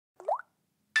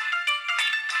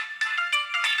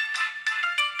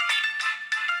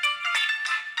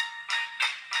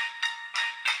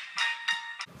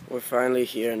We're finally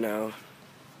here now.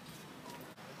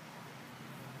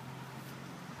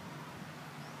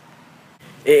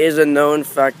 It is a known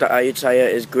fact that Ayutthaya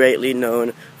is greatly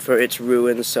known for its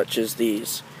ruins such as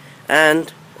these.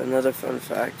 And, another fun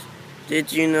fact,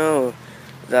 did you know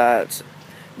that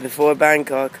before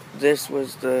Bangkok, this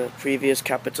was the previous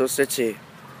capital city?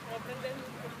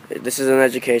 This is an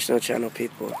educational channel,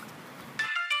 people.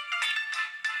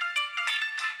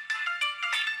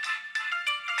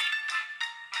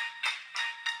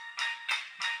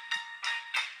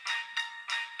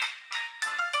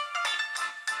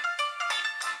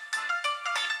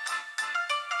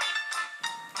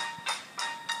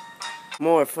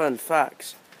 More fun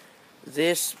facts.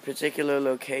 This particular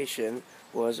location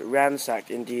was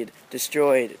ransacked, indeed,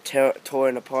 destroyed,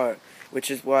 torn apart, which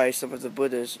is why some of the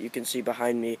Buddhas you can see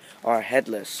behind me are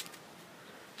headless.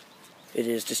 It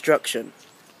is destruction.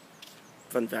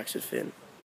 Fun facts with Finn.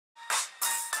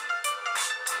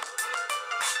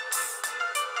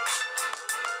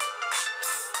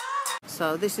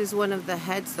 So this is one of the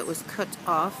heads that was cut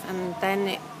off, and then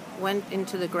it went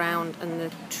into the ground and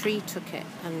the tree took it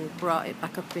and brought it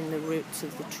back up in the roots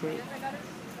of the tree.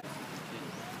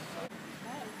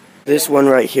 This one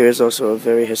right here is also a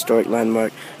very historic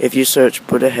landmark. If you search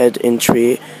Buddha head in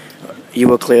tree, you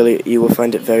will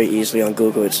find it very easily on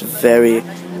Google. It's a very,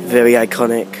 very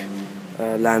iconic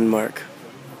landmark.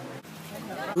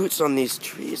 Roots on these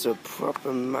trees are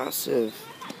proper massive.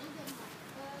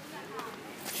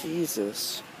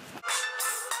 Jesus.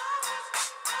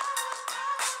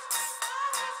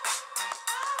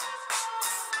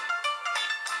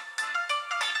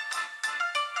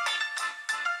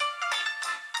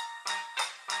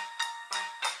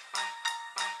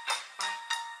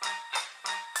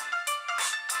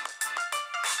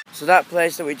 So that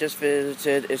place that we just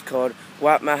visited is called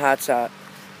Wat Mahata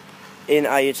in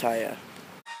Ayutthaya.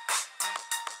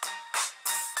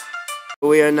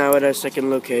 We are now at our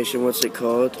second location. What's it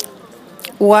called?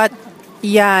 Wat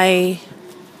Yai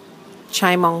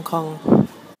Chai Mong Kong.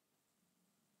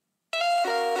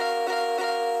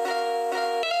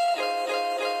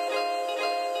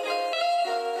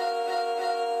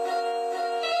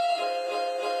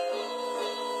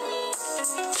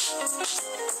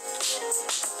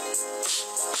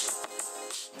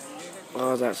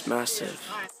 Oh, that's massive.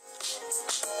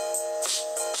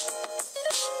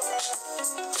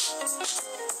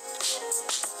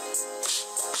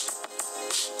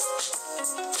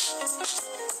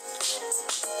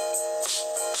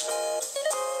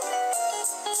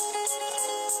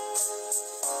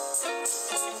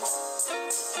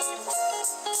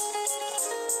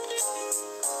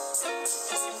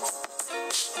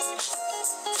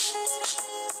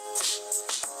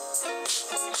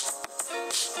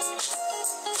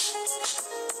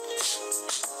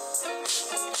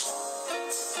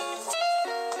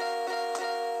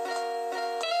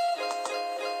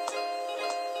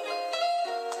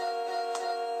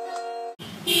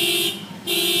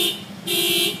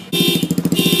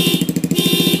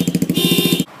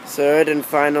 Third and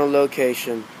final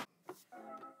location.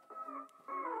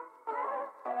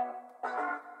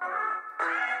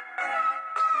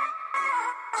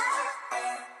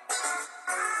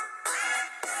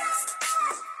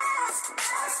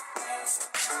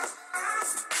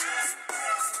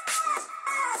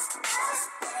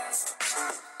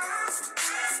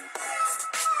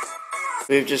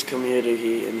 We've just come here to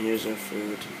eat, and here's our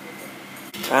food.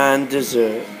 And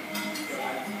dessert.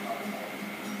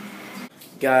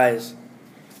 Guys,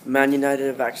 Man United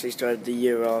have actually started the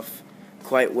year off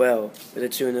quite well with a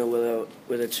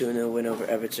 2-0 win over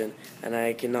Everton, and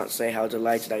I cannot say how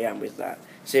delighted I am with that.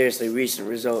 Seriously, recent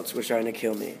results were trying to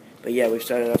kill me. But yeah, we've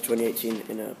started off 2018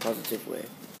 in a positive way.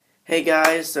 Hey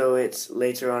guys, so it's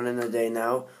later on in the day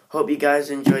now. Hope you guys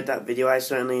enjoyed that video. I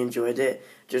certainly enjoyed it.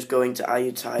 Just going to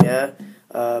Ayutthaya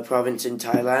province in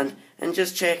Thailand and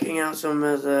just checking out some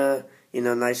of the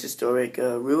nice historic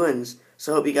ruins.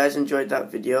 So hope you guys enjoyed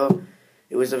that video.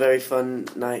 It was a very fun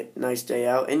nice day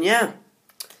out. And yeah,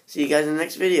 see you guys in the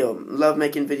next video. Love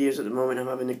making videos at the moment. I'm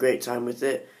having a great time with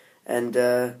it. And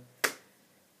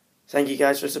thank you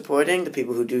guys for supporting, the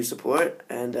people who do support.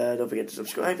 And don't forget to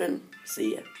subscribe and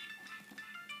see ya.